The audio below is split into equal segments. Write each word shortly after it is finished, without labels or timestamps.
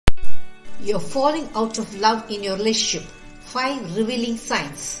You're falling out of love in your relationship. 5 revealing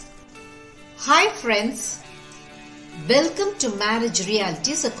signs. Hi friends. Welcome to Marriage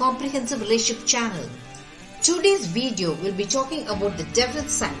Realities, a comprehensive relationship channel. Today's video will be talking about the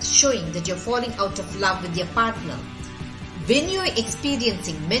definite signs showing that you're falling out of love with your partner. When you are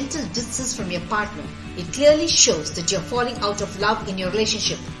experiencing mental distance from your partner, it clearly shows that you're falling out of love in your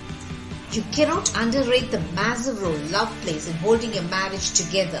relationship. You cannot underrate the massive role love plays in holding your marriage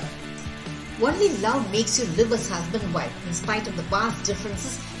together. Only love makes you live as husband and wife in spite of the vast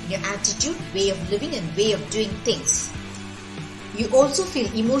differences in your attitude, way of living and way of doing things. You also feel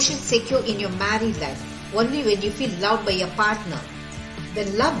emotionally secure in your married life only when you feel loved by your partner.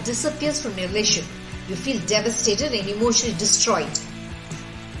 When love disappears from your relationship, you feel devastated and emotionally destroyed.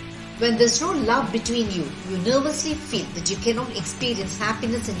 When there's no love between you, you nervously feel that you cannot experience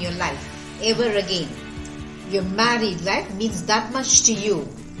happiness in your life ever again. Your married life means that much to you.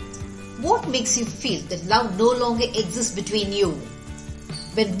 What makes you feel that love no longer exists between you?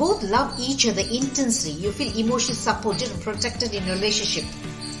 When both love each other intensely, you feel emotionally supported and protected in your relationship.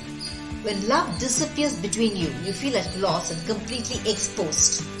 When love disappears between you, you feel at loss and completely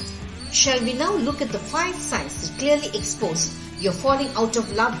exposed. Shall we now look at the 5 signs that clearly expose you're falling out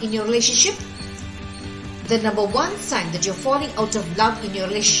of love in your relationship? The number 1 sign that you're falling out of love in your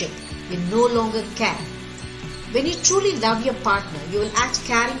relationship, you no longer care. When you truly love your partner, you will act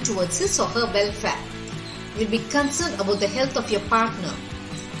caring towards his or her welfare. You'll be concerned about the health of your partner.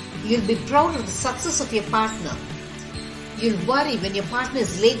 You'll be proud of the success of your partner. You'll worry when your partner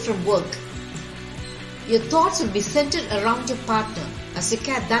is late from work. Your thoughts will be centered around your partner as you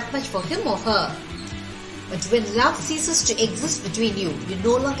care that much for him or her. But when love ceases to exist between you, you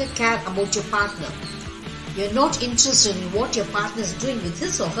no longer care about your partner. You're not interested in what your partner is doing with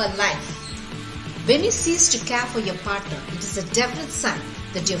his or her life. When you cease to care for your partner, it is a definite sign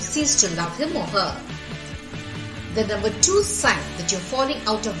that you have ceased to love him or her. The number 2 sign that you're falling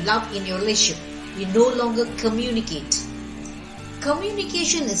out of love in your relationship, you no longer communicate.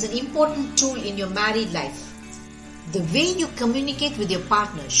 Communication is an important tool in your married life. The way you communicate with your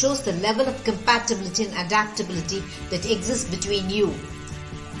partner shows the level of compatibility and adaptability that exists between you.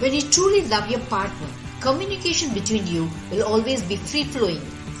 When you truly love your partner, communication between you will always be free-flowing.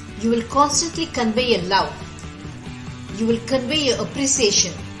 You will constantly convey your love. You will convey your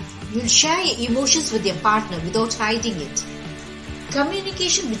appreciation. You will share your emotions with your partner without hiding it.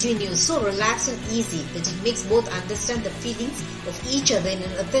 Communication between you is so relaxed and easy that it makes both understand the feelings of each other in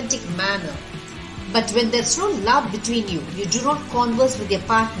an authentic manner. But when there's no love between you, you do not converse with your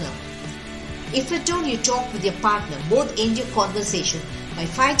partner. If at all you talk with your partner, both end your conversation by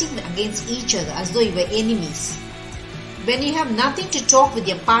fighting against each other as though you were enemies. When you have nothing to talk with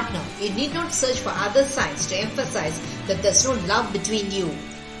your partner, you need not search for other signs to emphasize that there's no love between you.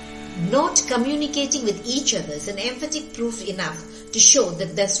 Not communicating with each other is an emphatic proof enough to show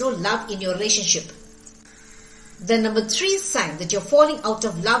that there's no love in your relationship. The number 3 sign that you're falling out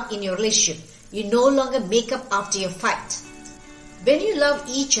of love in your relationship, you no longer make up after your fight. When you love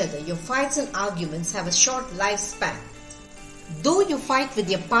each other, your fights and arguments have a short lifespan. Though you fight with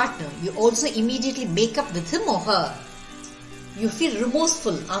your partner, you also immediately make up with him or her. You feel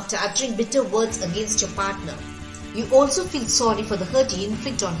remorseful after uttering bitter words against your partner. You also feel sorry for the hurt you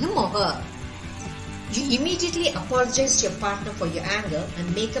inflict on him or her. You immediately apologize to your partner for your anger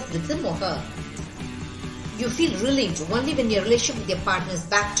and make up with him or her. You feel relieved only when your relationship with your partner is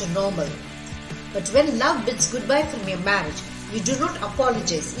back to normal. But when love bids goodbye from your marriage, you do not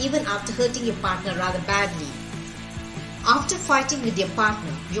apologize even after hurting your partner rather badly. After fighting with your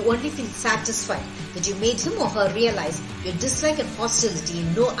partner, you only feel satisfied that you made him or her realize your dislike and hostility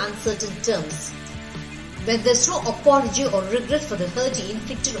in no uncertain terms. When there's no apology or regret for the hurt you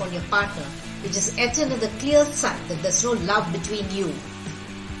inflicted on your partner, it is yet another clear sign that there's no love between you.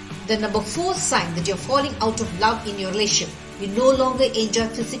 The number 4 sign that you're falling out of love in your relationship, you no longer enjoy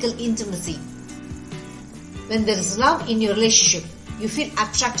physical intimacy. When there is love in your relationship, you feel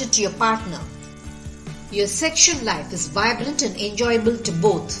attracted to your partner. Your sexual life is vibrant and enjoyable to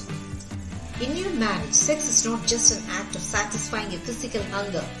both. In your marriage, sex is not just an act of satisfying your physical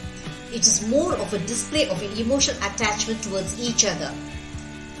hunger. It is more of a display of your emotional attachment towards each other.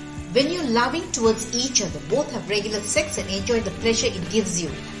 When you're loving towards each other, both have regular sex and enjoy the pleasure it gives you.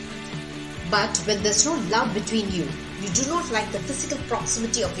 But when there's no love between you, you do not like the physical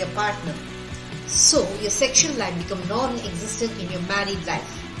proximity of your partner. So, your sexual life becomes non-existent in your married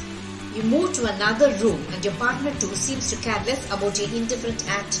life. You move to another room and your partner too seems to care less about your indifferent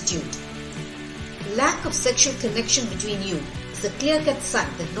attitude. Lack of sexual connection between you is a clear-cut sign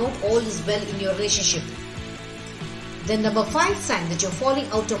that not all is well in your relationship. The number 5 sign that you're falling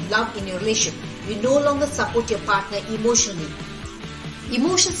out of love in your relationship, you no longer support your partner emotionally.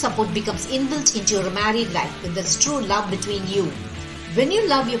 Emotional support becomes inbuilt into your married life when there's true love between you. When you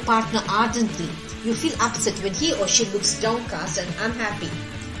love your partner ardently, you feel upset when he or she looks downcast and unhappy.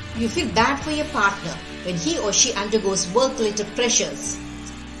 You feel bad for your partner when he or she undergoes work-related pressures.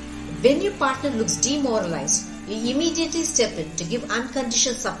 When your partner looks demoralized, you immediately step in to give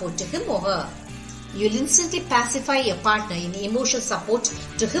unconditional support to him or her. You'll instantly pacify your partner in emotional support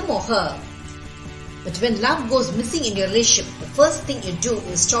to him or her. But when love goes missing in your relationship, the first thing you do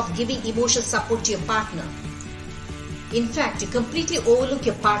is stop giving emotional support to your partner. In fact, you completely overlook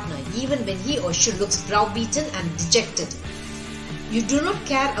your partner even when he or she looks browbeaten and dejected. You do not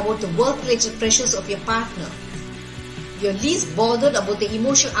care about the work-related pressures of your partner. You're least bothered about the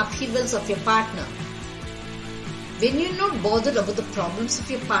emotional upheavals of your partner. When you're not bothered about the problems of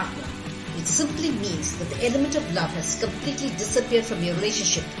your partner, it simply means that the element of love has completely disappeared from your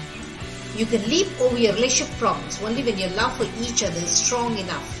relationship. You can leap over your relationship problems only when your love for each other is strong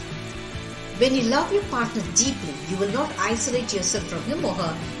enough. When you love your partner deeply, you will not isolate yourself from him or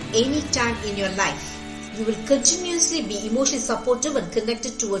her any time in your life. You will continuously be emotionally supportive and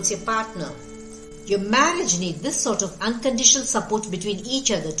connected towards your partner. Your marriage needs this sort of unconditional support between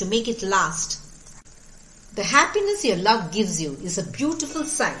each other to make it last. The happiness your love gives you is a beautiful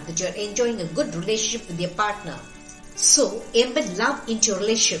sign that you are enjoying a good relationship with your partner. So, embed love into your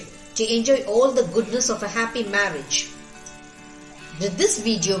relationship to enjoy all the goodness of a happy marriage. Did this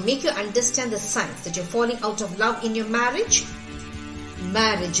video make you understand the signs that you're falling out of love in your marriage?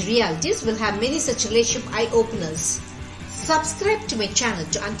 Marriage Realities will have many such relationship eye-openers. Subscribe to my channel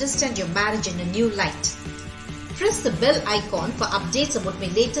to understand your marriage in a new light. Press the bell icon for updates about my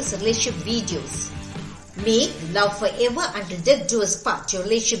latest relationship videos. Make love forever until death do us part your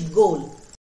relationship goal.